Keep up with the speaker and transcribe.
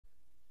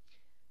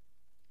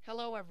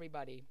Hello,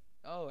 everybody.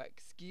 Oh,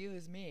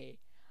 excuse me.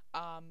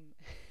 Um,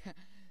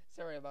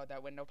 sorry about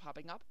that window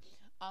popping up.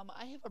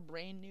 I have a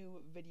brand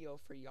new video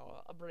for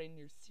y'all, a brand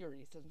new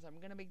series, since I'm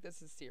gonna make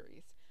this a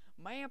series.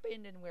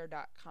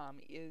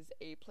 MyAbandonware.com is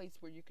a place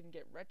where you can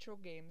get retro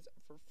games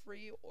for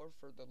free or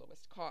for the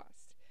lowest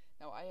cost.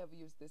 Now, I have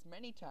used this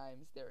many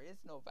times. There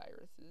is no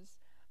viruses,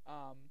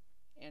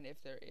 and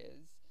if there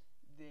is,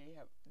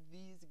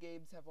 these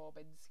games have all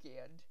been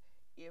scanned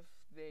if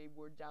they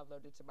were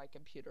downloaded to my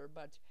computer,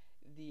 but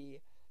the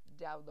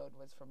download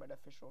was from an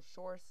official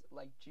source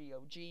like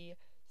GOG,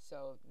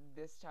 so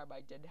this time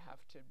I did have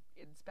to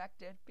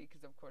inspect it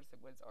because of course it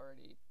was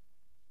already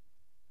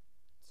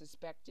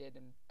suspected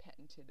and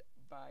patented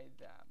by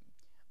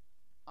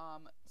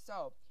them.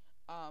 So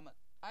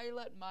I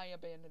let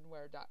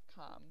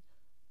MyAbandonware.com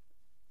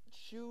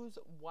choose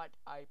what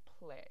I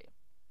play.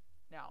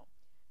 Now,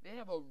 they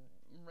have a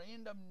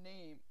random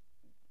name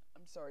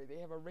they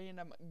have a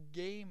random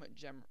game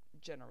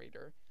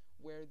generator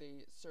where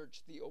they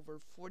search the over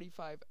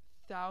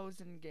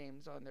 45,000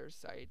 games on their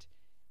site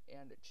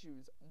and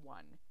choose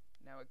one.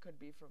 Now, it could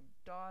be from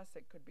DOS,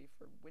 it could be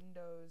for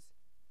Windows,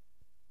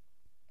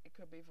 it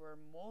could be for a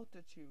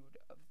multitude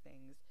of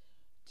things.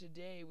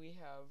 Today, we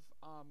have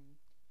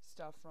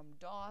stuff from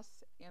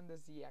DOS and the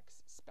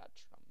ZX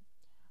Spectrum.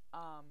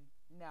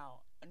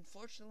 Now,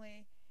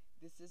 unfortunately,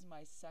 this is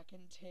my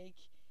second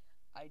take.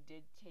 I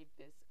did tape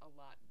this a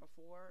lot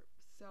before,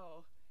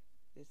 so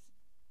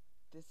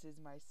this is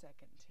my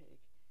second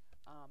take.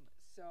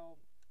 So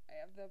I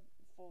have the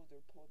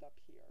folder pulled up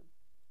here.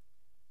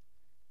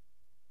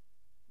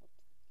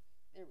 Whoops.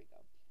 There we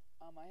go.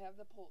 I have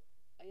the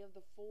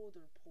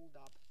folder pulled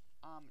up.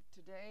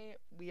 Today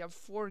we have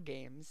 4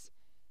 games.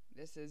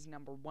 This is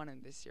number 1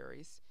 in this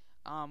series.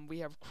 We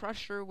have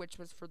Crusher, which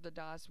was for the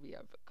DOS. We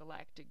have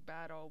Galactic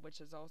Battle,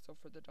 which is also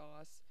for the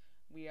DOS.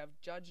 We have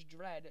Judge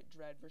Dredd,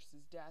 Dread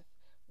vs. Death,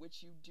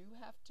 which you do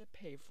have to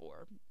pay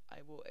for.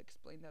 I will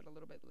explain that a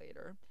little bit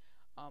later.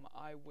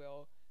 I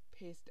will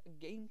paste a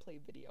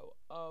gameplay video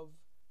of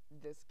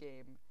this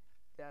game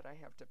that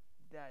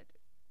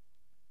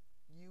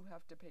you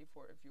have to pay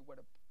for if you want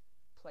to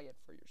play it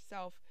for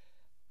yourself,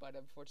 but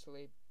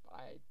unfortunately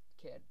I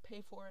can't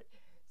pay for it,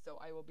 so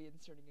I will be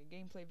inserting a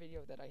gameplay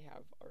video that I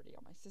have already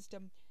on my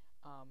system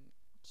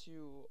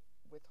to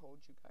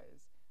withhold you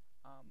guys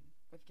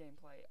with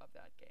gameplay of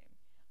that game.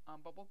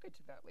 But we'll get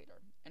to that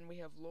later. And we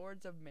have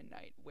Lords of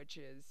Midnight, which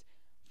is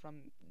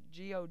from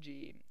GOG,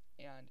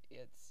 and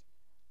it's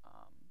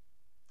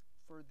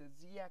for the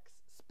ZX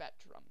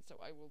Spectrum. So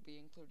I will be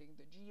including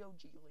the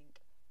GOG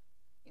link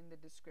in the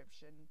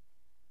description,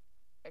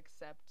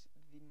 except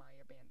the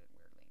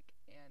MyAbandonware link.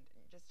 And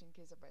just in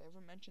case if I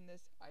ever mention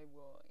this, I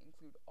will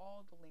include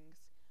all the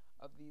links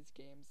of these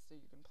games so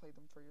you can play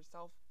them for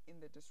yourself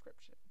in the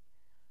description.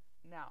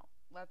 Now,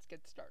 let's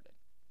get started.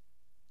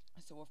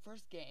 So our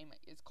first game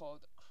is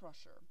called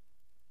Crusher.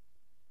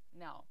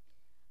 Now,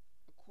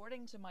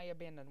 according to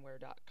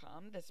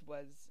MyAbandonware.com, this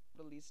was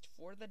released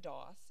for the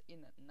DOS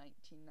in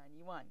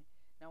 1991.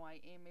 Now,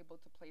 I am able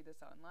to play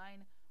this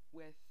online.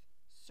 With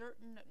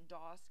certain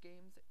DOS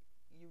games,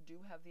 you do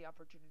have the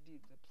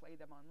opportunity to play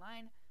them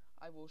online.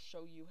 I will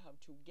show you how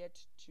to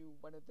get to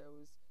one of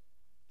those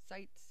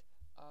sites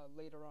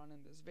later on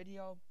in this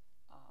video.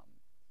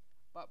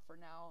 But for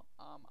now,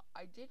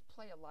 I did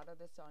play a lot of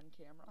this on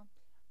camera.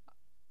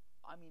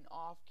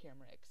 Off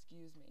camera,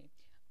 excuse me.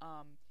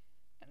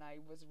 And I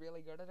was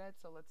really good at it,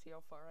 so let's see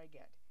how far I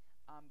get.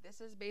 This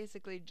is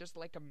basically just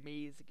like a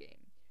maze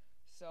game.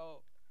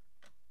 So,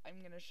 I'm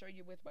going to show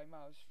you with my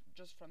mouse,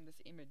 just from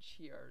this image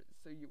here,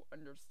 so you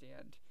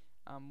understand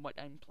what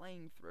I'm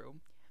playing through.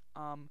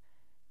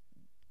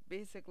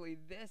 Basically,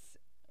 this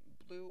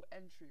blue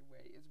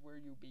entryway is where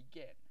you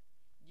begin.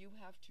 You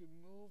have to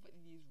move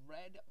these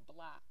red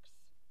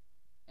blocks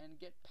and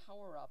get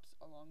power-ups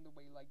along the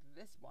way like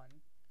this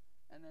one,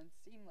 and then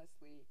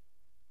seamlessly,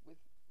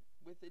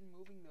 within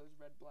moving those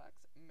red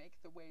blocks,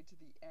 make the way to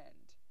the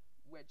end,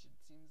 which it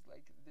seems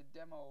like the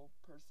demo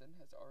person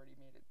has already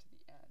made it to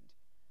the end.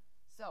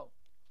 So,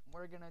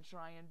 we're going to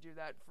try and do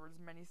that for as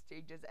many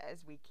stages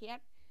as we can.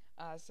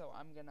 So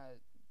I'm going to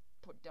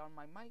put down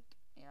my mic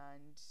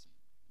and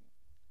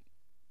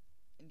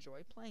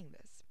enjoy playing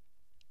this.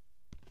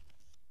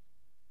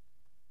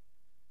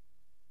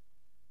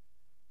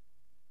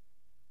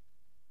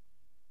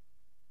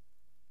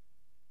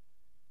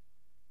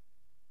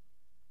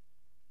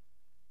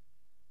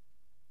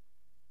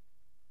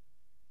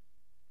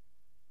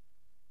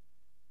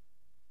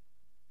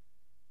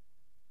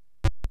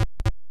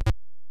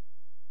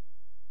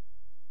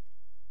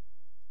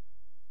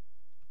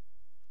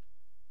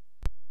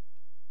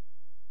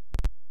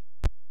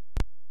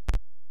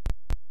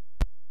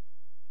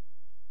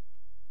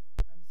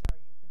 I'm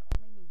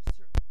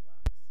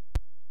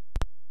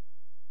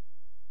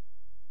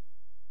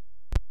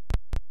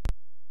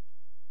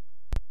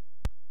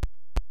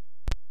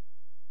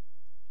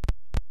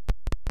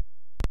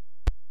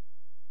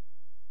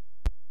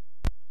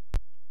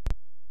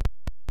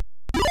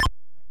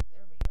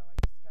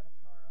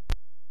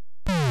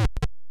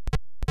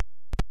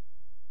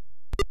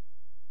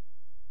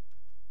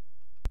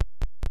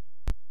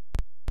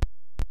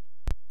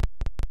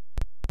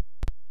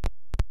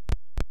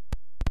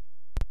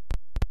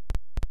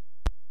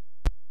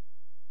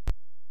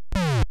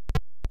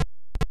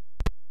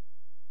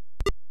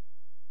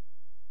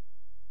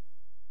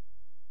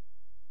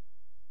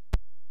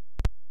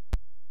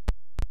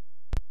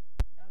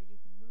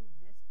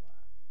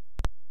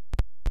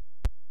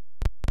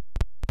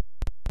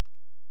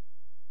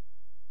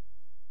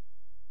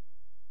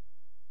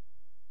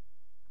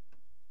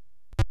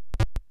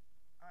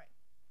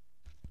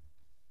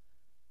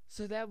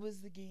So that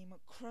was the game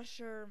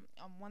Crusher.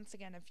 Once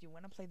again, if you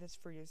want to play this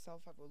for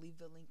yourself, I will leave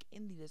the link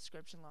in the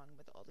description along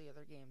with all the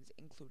other games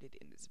included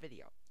in this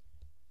video.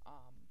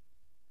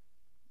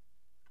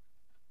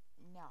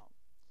 Now,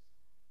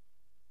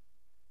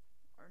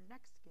 our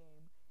next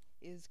game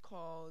is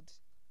called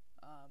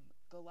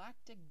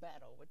Galactic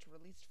Battle, which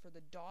released for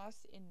the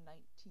DOS in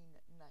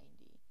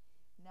 1990.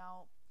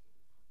 Now,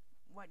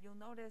 what you'll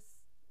notice,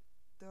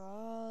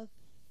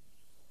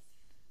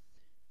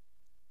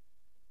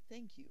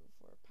 thank you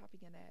for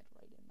popping an ad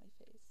right in my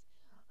face.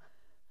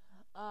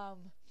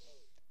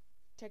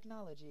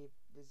 Technology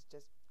is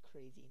just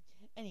crazy.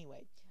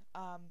 Anyway,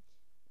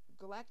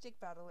 Galactic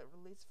Battle, it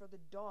released for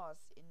the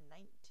DOS in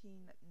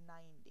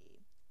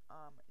 1990.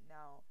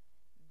 Now,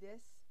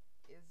 this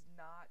is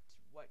not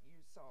what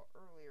you saw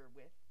earlier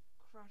with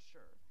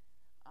Crusher.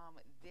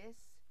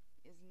 This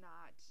is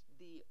not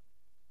the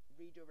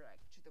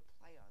redirect to the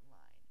Play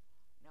Online.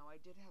 Now, I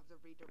did have the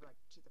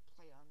redirect to the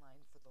Play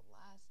Online for the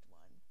last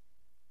one,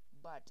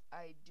 but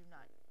I did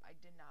not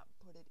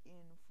put it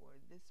in for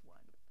this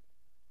one.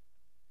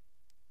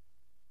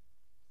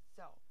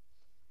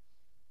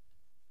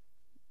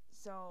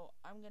 So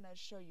I'm gonna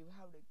show you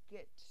how to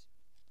get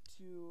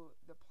to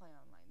the Play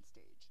Online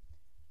stage.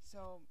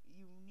 So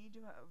you need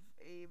to have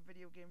a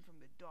video game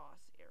from the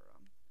DOS era,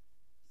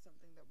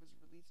 something that was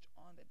released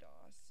on the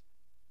DOS.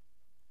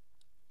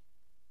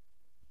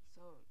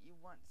 So you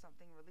want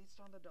something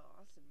released on the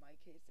DOS. In my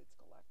case, it's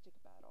Galactic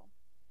Battle.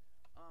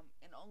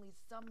 And only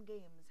some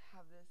games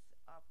have this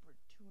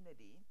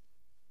opportunity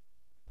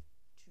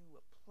to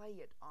play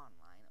it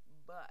online,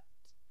 but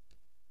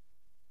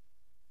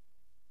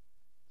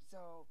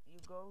so you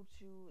go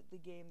to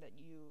the game that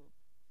you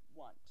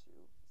want to.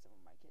 So in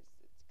my case,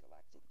 it's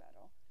Galactic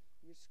Battle.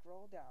 You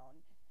scroll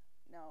down.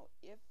 Now,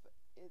 if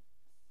it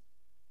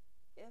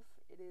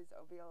is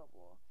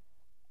available,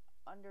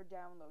 under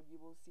download,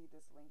 you will see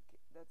this link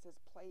that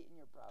says play in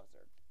your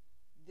browser.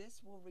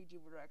 This will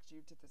redirect you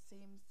to the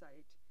same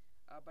site,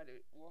 but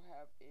it will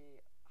have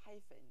a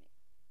hyphen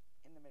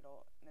in the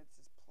middle, and it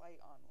says play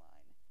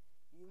online.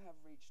 You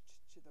have reached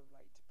to the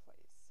right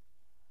place.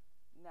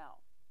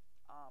 Now,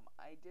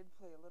 I did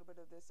play a little bit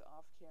of this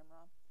off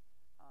camera,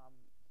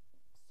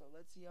 so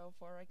let's see how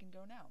far I can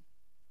go now.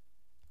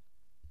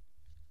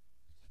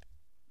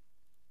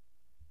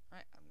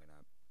 Alright, I'm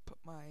gonna put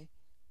my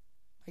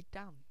mic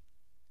down.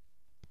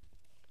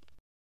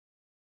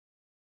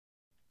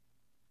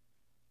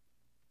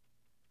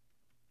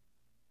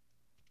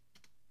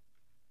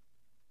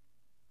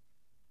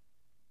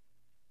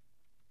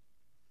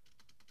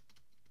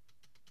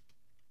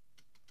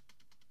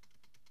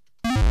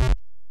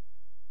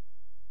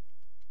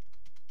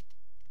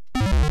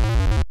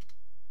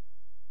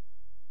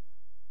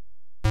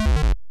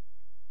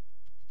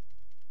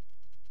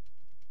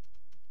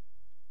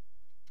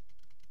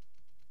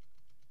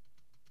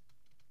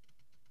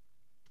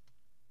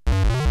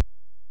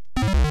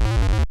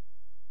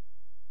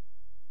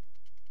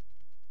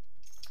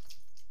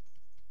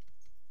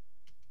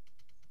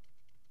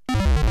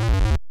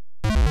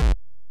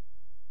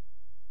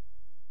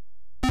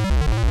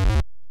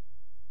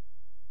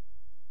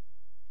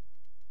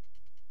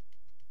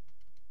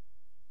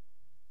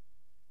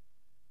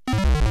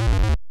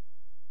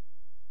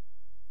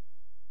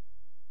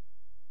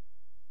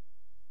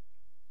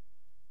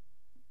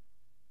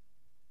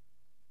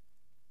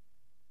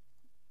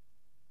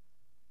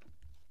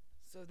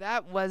 So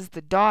that was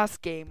the DOS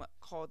game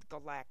called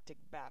Galactic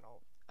Battle.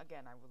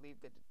 Again, I will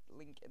leave the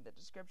link in the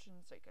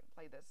description so you can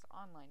play this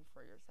online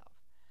for yourself.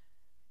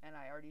 And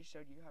I already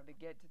showed you how to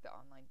get to the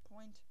online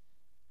point,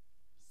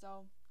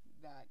 so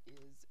that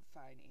is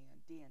fine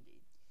and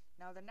dandy.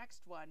 Now the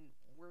next one,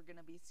 we're going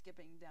to be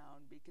skipping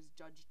down because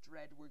Judge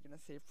Dredd we're going to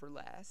save for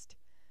last,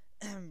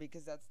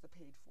 because that's the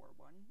paid for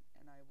one,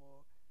 and I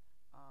will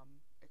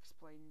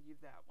explain you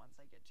that once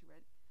I get to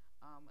it.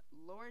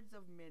 Lords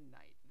of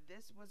Midnight.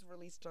 This was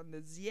released on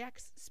the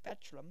ZX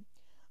Spectrum,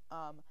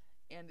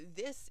 and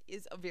this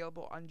is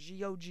available on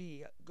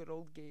GOG, Good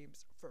Old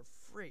Games, for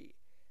free.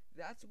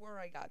 That's where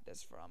I got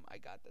this from. I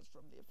got this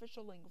from the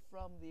official link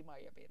from the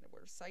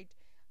MyAbandonware site.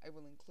 I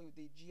will include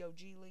the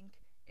GOG link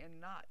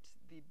and not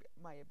the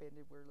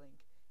MyAbandonware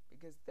link,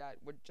 because that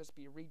would just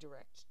be a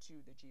redirect to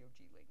the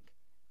GOG link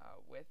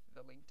with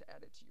the link to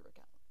add it to your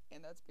account.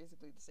 And that's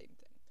basically the same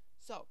thing.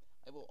 So,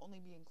 I will only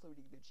be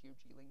including the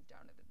GOG link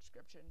down in the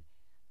description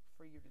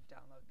for you to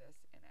download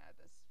this and add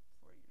this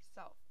for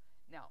yourself.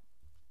 Now,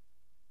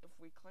 if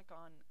we click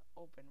on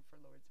open for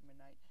Lords of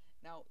Midnight,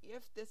 now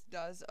if this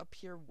does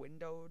appear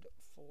windowed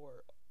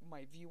for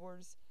my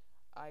viewers,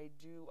 I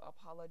do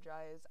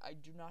apologize. I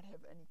do not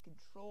have any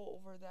control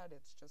over that.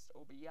 It's just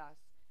OBS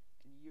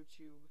and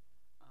YouTube.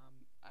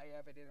 I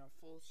have it in a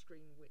full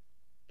screen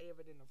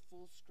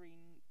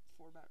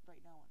format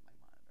right now on my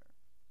monitor.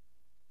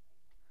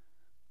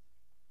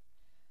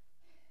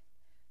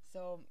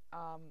 So,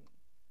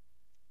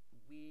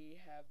 we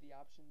have the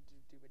option to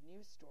do a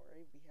new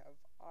story. We have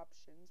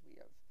options. We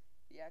have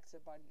the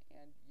exit button,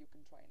 and you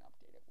can try and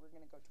update it. We're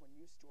going to go to a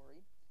new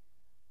story.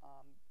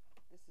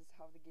 This is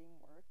how the game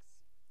works.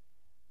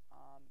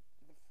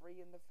 the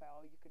free and the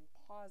foul. You can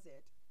pause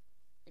it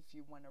if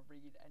you want to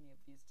read any of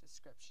these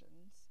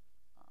descriptions,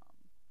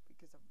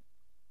 because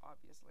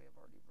obviously I've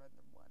already read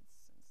them once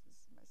since this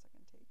is my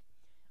second take.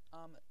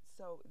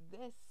 So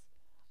this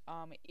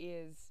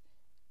is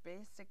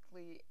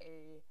basically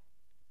a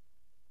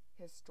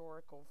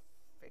historical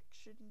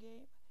fiction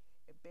game.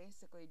 It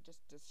basically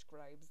just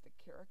describes the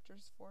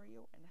characters for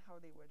you and how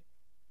they would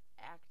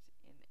act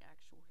in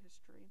actual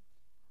history.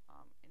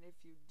 And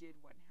if you did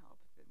want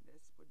help, then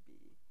this would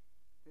be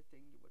the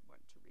thing you would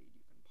want to read.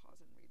 You can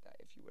pause and read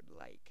that if you would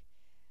like.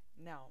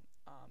 Now,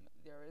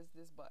 there is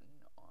this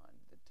button on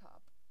the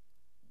top.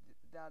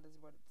 That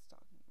is what it's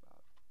talking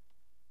about.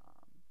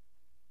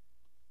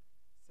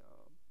 So,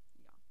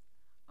 yeah.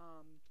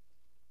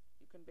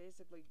 You can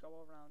basically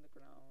go around the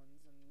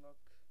grounds and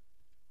look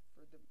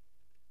for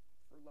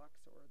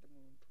Luxor, the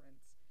moon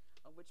prince,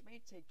 which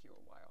may take you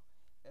a while.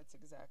 That's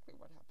exactly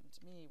what happened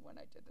to me when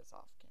I did this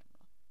off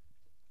camera.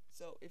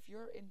 So if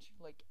you're into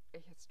like a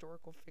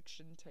historical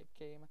fiction type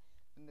game,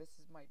 then this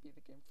might be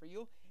the game for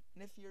you.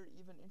 And if you're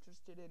even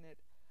interested in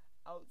it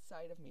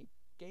outside of me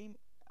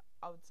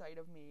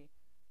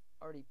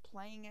already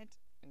playing it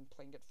and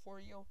playing it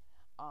for you,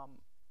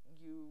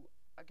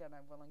 again,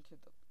 I will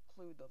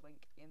include the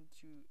link in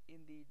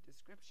the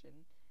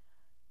description.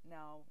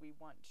 Now we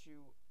want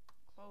to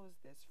close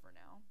this for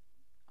now,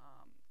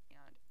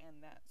 and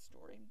end that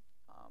story,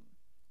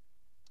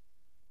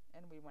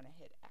 and we want to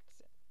hit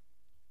exit.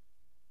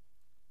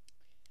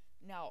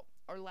 Now,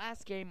 our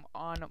last game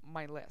on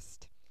my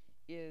list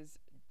is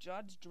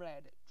Judge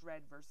Dredd,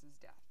 Dread vs.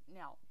 Death.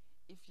 Now,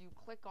 if you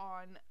click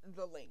on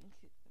the link,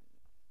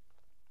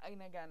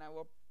 and again, I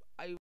will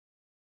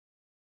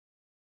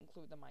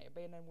include the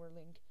MyAbandonware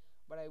link,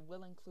 but I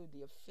will include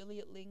the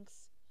affiliate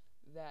links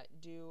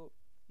that do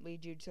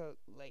lead you to,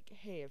 like,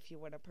 hey, if you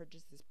want to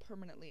purchase this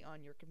permanently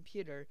on your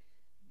computer,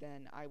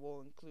 then I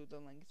will include the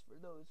links for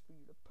those for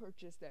you to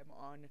purchase them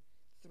on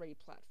 3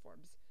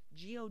 platforms: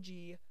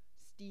 GOG,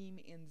 Steam,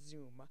 and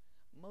Zoom.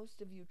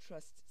 Most of you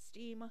trust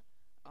Steam,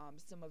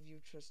 some of you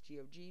trust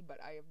GOG, but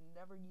I have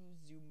never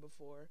used Zoom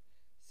before,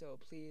 so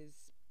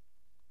please,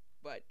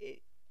 but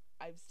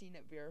I've seen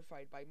it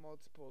verified by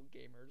multiple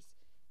gamers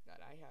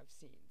that I have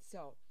seen.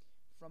 So,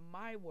 from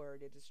my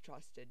word, it is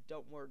trusted.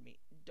 Don't quote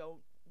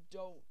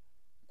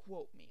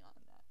me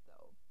on that,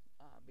 though,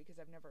 because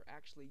I've never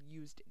actually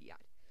used it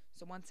yet.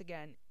 So once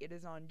again, it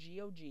is on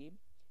GOG.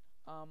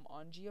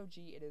 On GOG,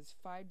 it is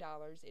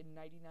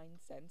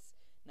 $5.99.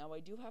 Now,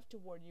 I do have to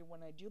warn you,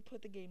 when I do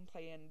put the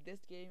gameplay in,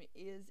 this game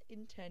is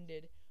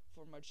intended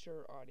for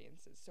mature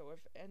audiences. So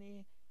if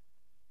any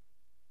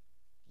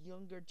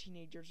younger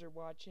teenagers are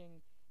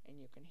watching and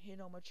you can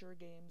handle mature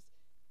games,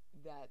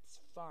 that's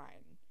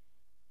fine.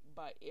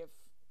 But if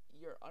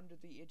you're under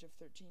the age of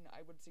 13,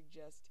 I would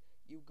suggest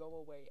you go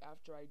away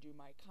after I do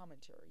my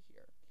commentary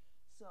here.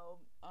 So,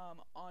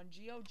 on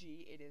GOG,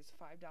 it is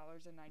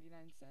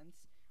 $5.99.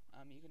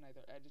 You can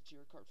either add it to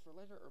your cart for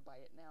later or buy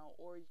it now,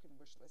 or you can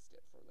wishlist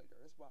it for later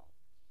as well.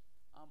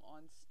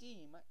 On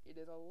Steam, it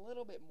is a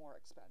little bit more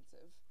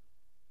expensive.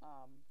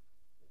 On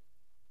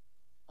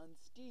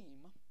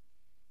Steam,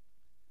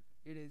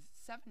 it is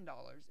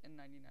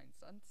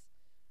 $7.99.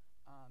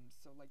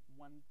 So like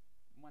 $1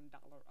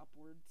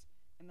 upwards.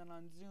 And then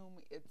on Zoom,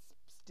 it's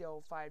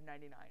still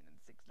 $5.99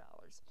 and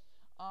 $6.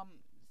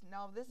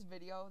 Now this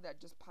video that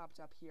just popped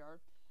up here,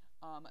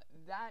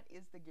 that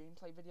is the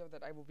gameplay video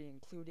that I will be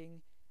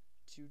including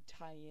to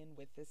tie in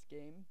with this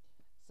game,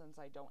 since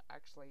I don't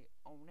actually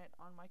own it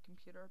on my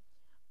computer.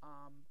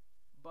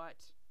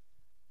 But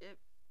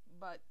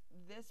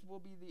this will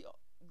be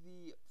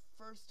the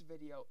first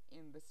video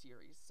in the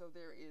series. So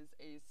there is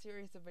a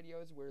series of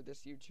videos where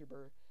this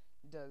YouTuber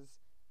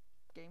does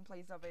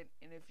gameplays of it,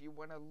 and if you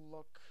want to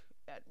look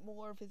at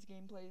more of his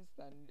gameplays,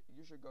 then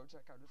you should go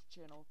check out his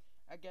channel.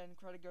 Again,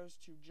 credit goes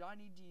to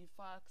Johnny D.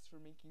 Fox for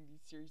making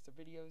these series of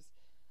videos.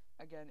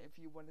 Again, if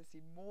you want to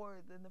see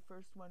more than the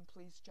first one,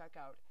 please check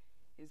out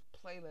his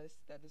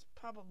playlist that is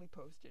probably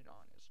posted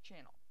on his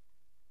channel.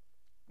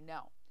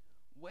 Now,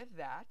 with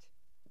that,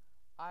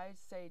 I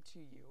say to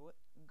you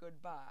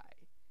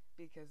goodbye,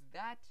 because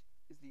that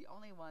is the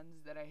only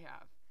ones that I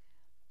have.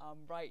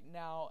 Right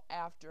now,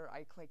 after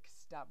I click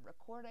stop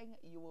recording,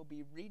 you will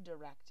be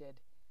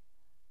redirected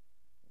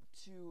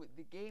to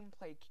the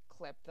gameplay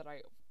clip that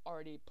I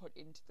already put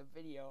into the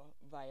video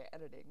via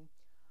editing.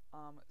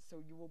 So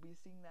you will be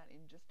seeing that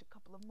in just a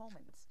couple of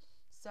moments.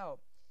 So,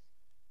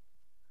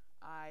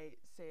 I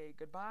say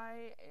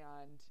goodbye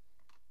and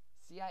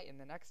see ya in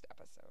the next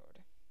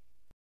episode.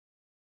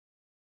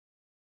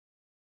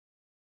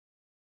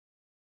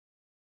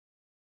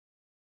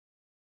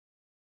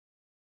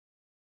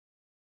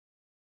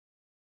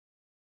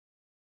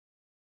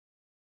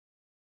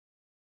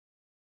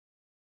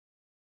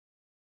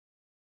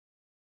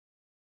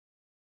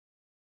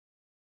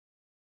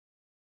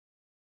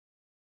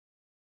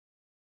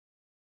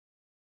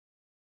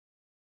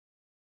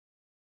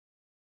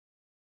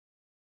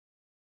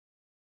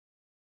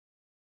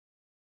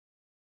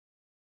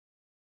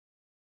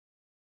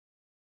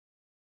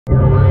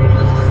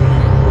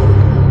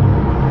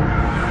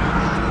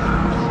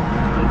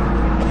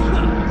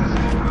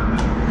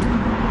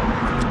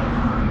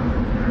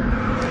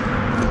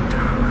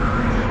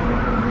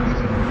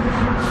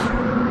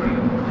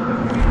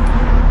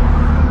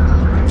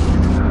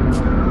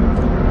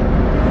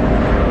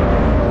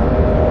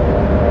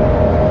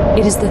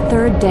 It is the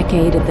third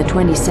decade of the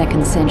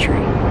 22nd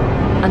century.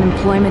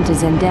 Unemployment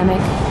is endemic,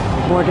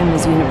 boredom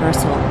is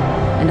universal,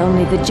 and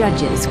only the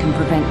judges can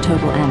prevent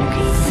total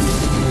anarchy.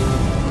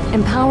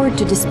 Empowered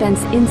to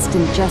dispense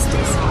instant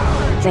justice,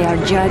 they are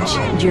judge,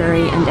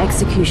 jury, and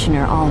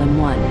executioner all in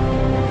one.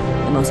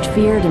 The most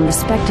feared and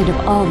respected of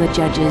all the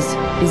judges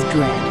is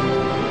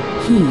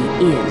Dredd. He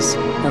is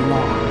the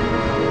law.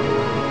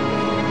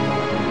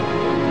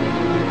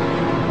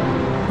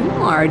 You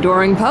are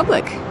adoring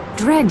public.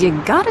 Dredd, you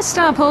gotta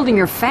stop holding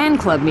your fan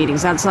club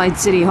meetings outside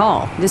City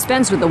Hall.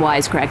 Dispense with the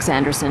wisecracks,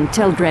 Anderson.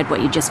 Tell Dredd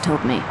what you just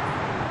told me.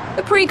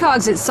 The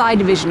precogs at Psi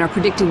Division are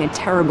predicting a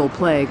terrible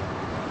plague.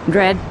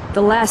 Dredd,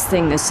 the last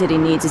thing this city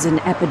needs is an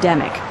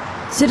epidemic.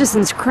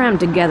 Citizens crammed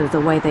together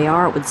the way they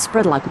are, it would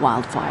spread like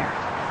wildfire.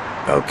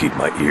 I'll keep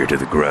my ear to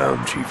the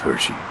ground, Chief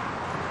Hershey.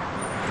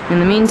 In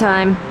the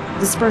meantime,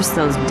 disperse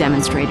those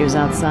demonstrators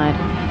outside.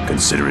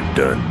 Consider it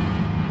done.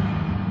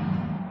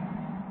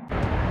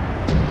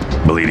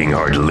 Bleeding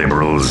heart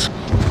liberals,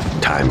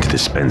 time to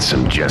dispense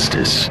some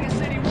justice.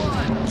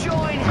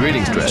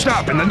 Greetings, Dredd.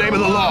 Stop in the name of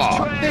the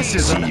law! This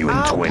is See you in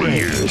 20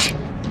 years.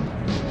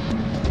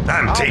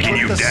 I'm taking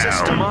you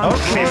down.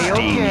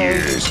 15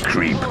 years,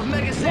 creep.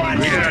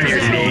 Get on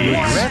your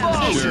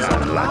knees.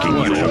 I'm locking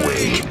you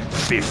away.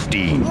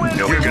 15.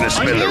 You're gonna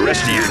spend the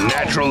rest of your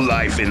natural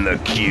life in the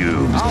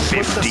cubes.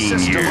 15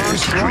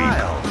 years, creep.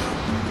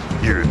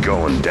 You're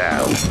going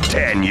down.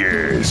 10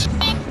 years.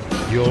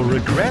 You'll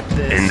regret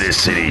this. In this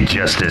city,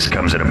 justice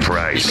comes at a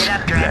price.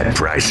 That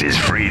price is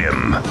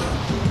freedom.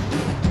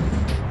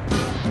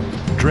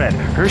 Dredd,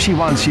 Hershey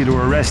wants you to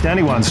arrest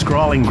anyone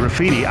scrawling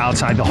graffiti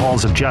outside the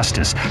halls of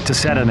justice to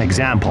set an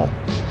example.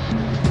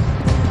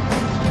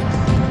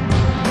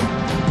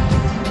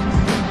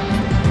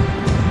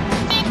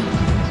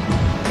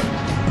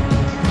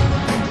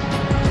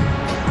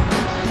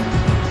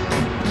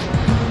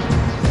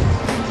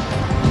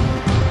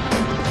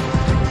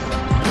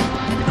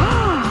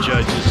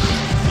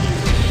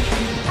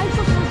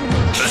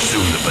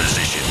 Assume the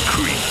position,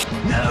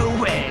 creep. No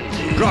way,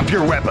 dude. Drop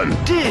your weapon.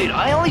 Dude,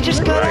 I only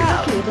just got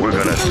out. We're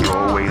gonna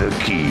throw away the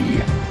key.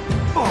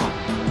 Oh.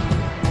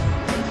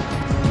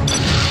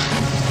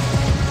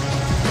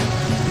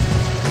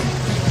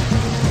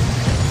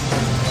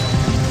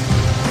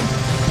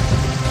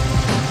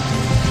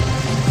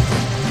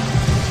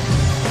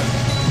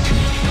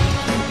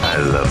 I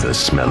love the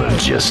smell of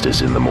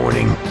justice in the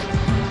morning.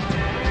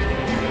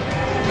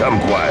 Come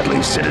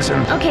quietly,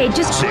 citizen. Okay,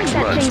 just 6 put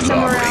that months, thing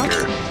somewhere else.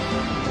 lawbreaker.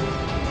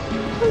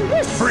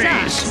 This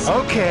Freeze! sucks.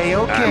 Okay,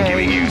 okay. I'm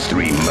giving you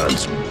 3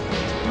 months.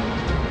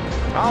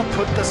 I'll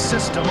put the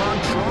system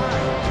on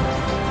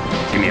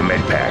trial. Give me a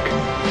med pack.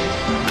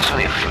 It's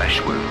only a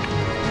flesh wound.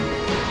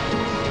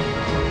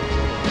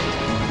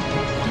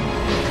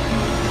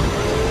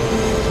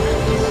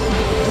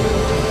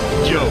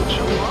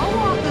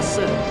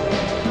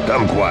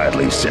 Come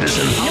quietly,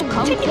 citizen. Oh,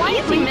 come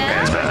quietly, man.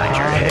 Hands behind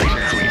your head,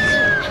 creep.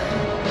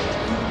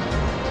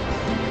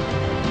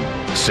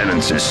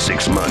 Sentence is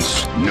 6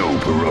 months, no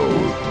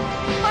parole.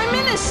 I'm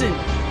innocent!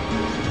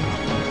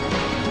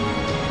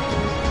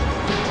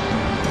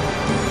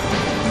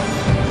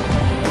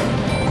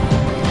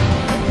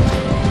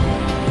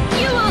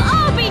 You will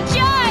all be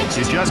judged!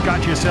 You just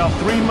got yourself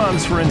 3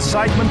 months for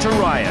incitement to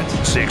riot.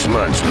 6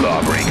 months,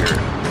 lawbreaker.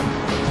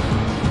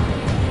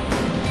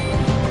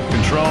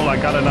 Control, I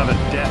got another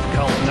death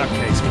cult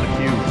nutcase for the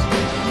cubes.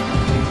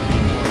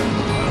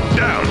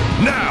 Down,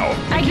 now!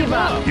 I give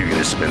up. You're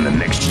gonna spend the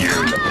next year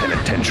in the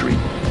penitentiary.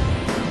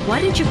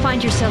 Why don't you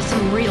find yourself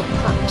some real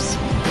perks?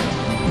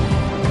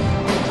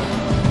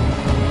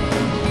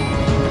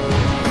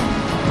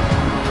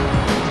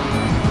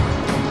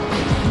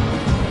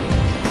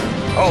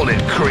 Hold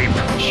it, creep.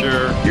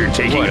 Sure. You're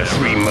taking Whatever. a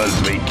 3-month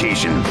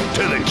vacation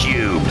to the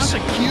cubes. The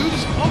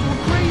cubes? Oh,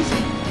 we're crazy.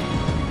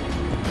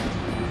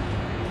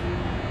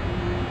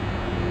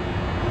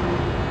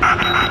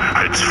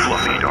 It's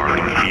Fluffy,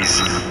 darling. He's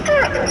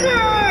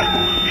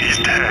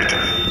dead.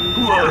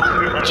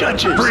 Whoa,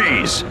 judges.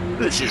 Freeze!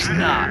 This is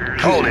not good.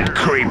 Hold it,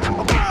 creep.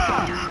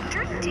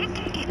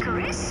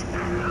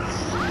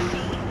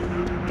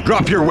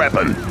 Drop your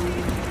weapon.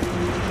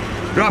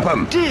 Drop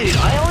him. Dude,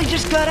 I only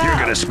just got out. You're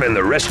gonna spend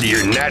the rest of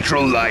your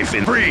natural life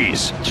in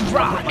freeze.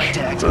 Drop my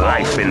tags.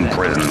 Life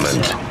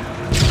imprisonment.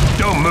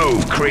 Don't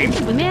move, creep.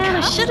 Man,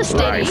 I should have stayed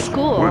in Life.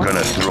 school. We're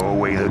gonna throw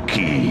away the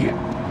key.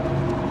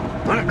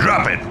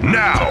 Drop it,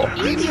 now!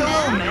 Leave me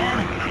alone,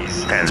 man.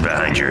 Hands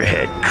behind your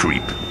head,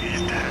 creep.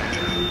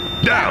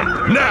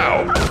 Down,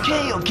 now!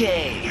 Okay,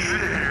 okay.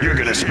 You're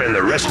gonna spend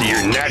the rest of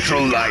your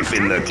natural life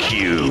in the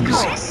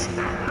cubes.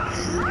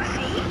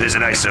 There's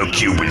an ISO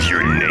cube with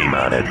your name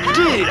on it.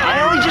 Dude,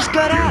 I only just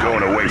got You're out.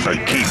 going away for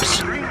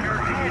keeps.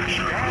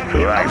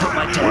 Life,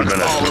 we're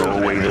gonna throw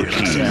away the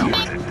key.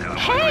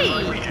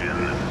 Hey!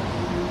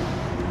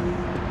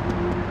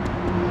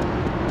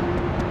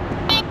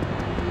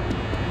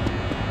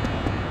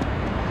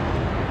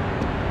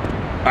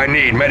 I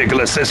need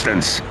medical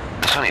assistance.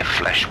 It's only a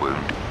flesh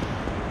wound.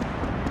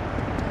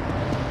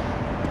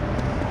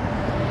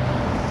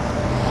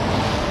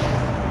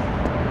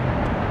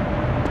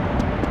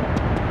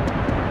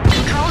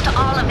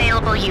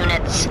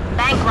 units.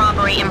 Bank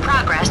robbery in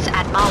progress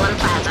at Ballin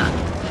Plaza.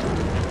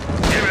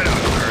 Give it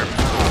up, Herb.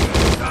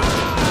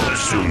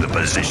 Assume the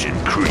position,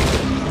 creep.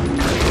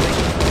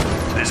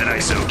 There's an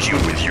ISO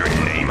with your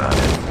name on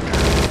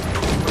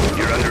it.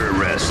 You're under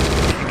arrest.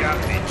 You got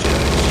me,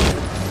 Judge.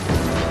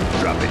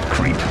 Drop it,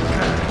 creep.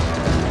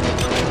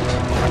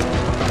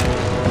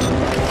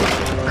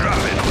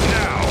 Drop it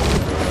now.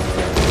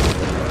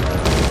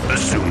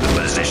 Assume the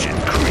position,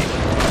 creep.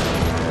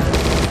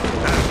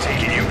 I'm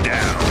taking you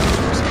down.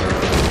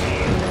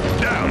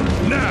 Down,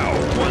 now.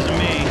 Wasn't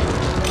me.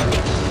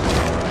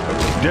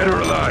 Dead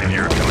or alive,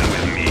 you're coming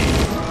with me.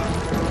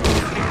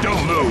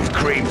 Don't move,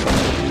 creep.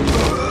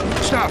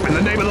 Stop in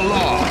the name of the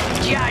law.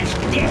 Judge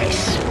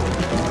this.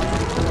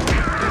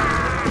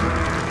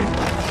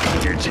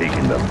 You're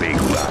taking the big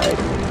ride.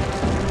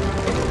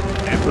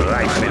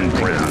 Life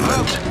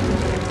imprisonment.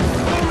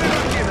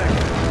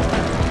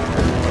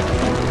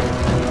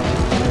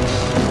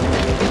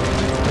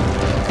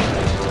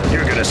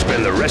 You're gonna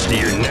spend the rest of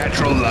your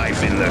natural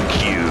life in the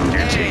queue.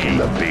 You're taking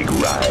the big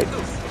ride.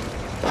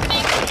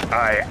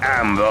 I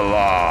am the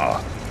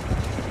law.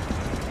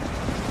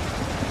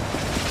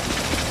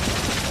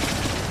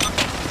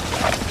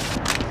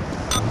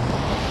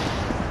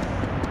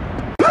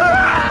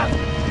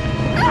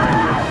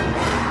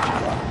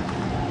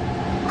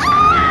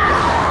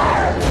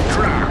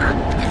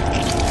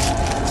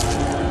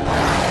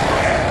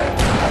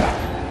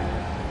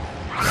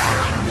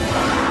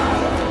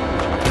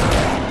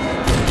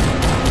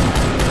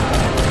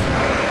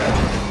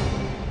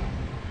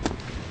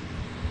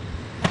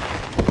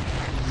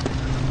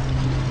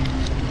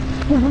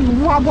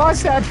 What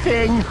was that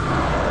thing? I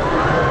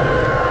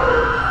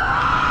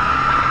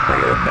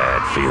got a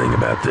bad feeling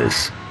about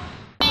this.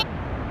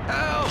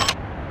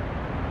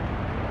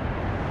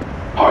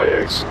 Hi,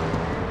 X.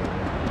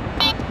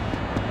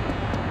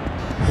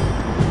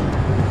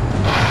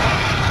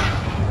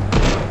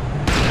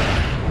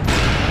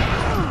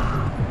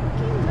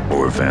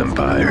 Or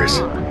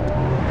vampires.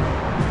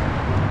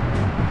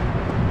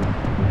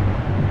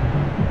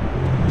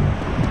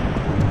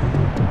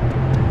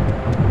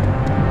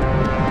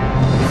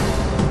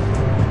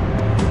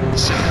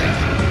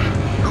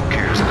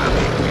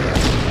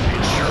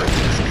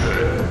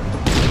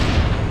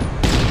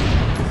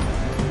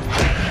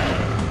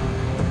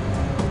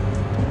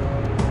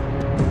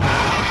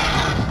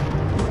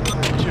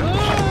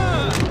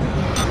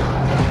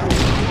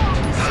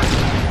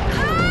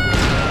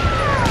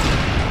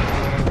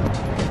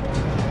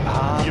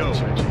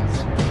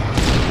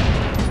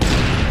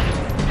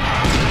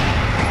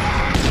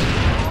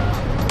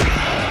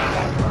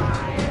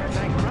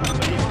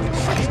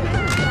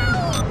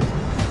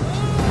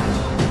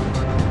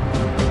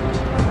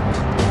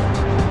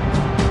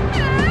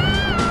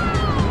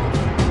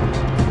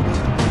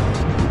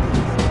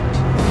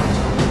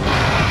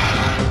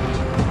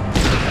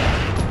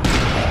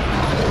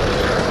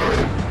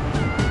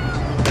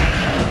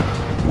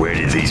 Where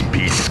did these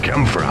beasts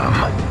come from?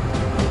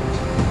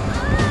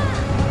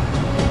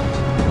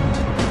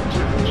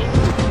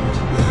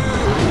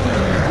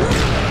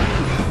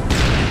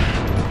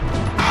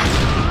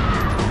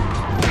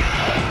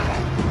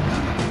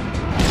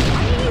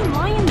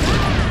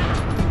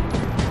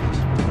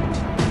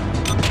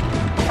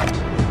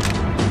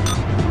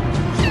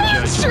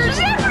 Monsters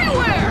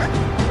everywhere!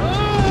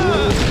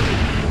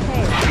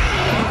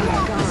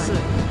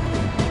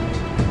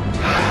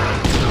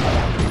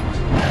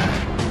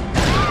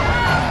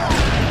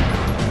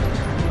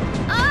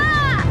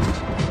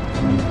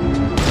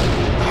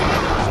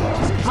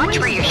 Watch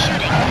where you're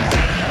shooting.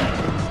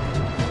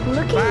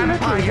 Looky,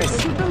 this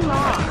is the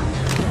law.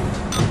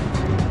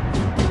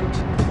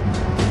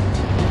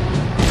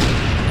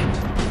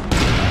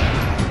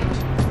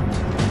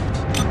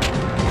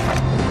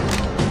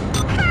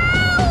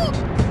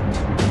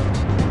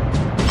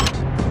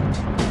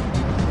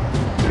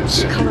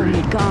 Cover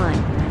me gone.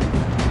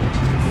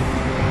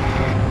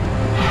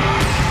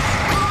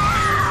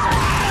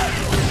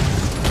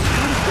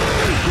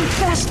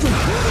 Infested.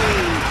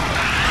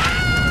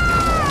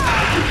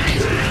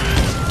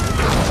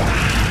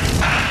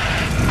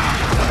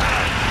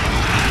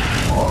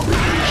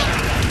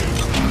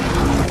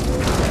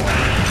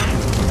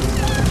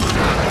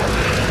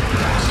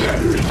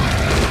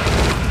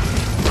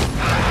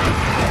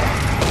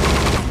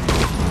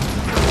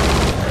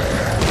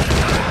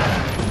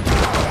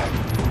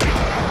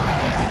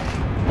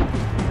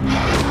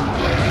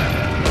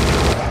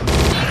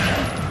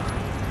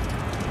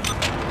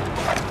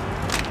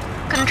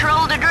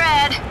 Control to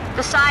Dread.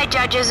 The side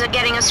judges are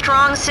getting a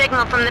strong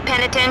signal from the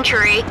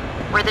penitentiary,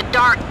 where the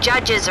dark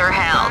judges are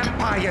held.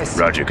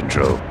 Roger,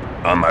 Control.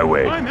 On my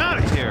way. I'm out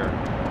of here.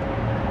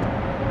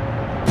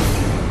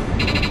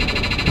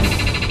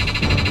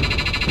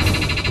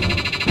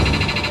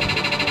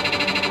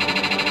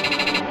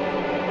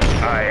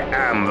 I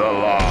am the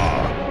law.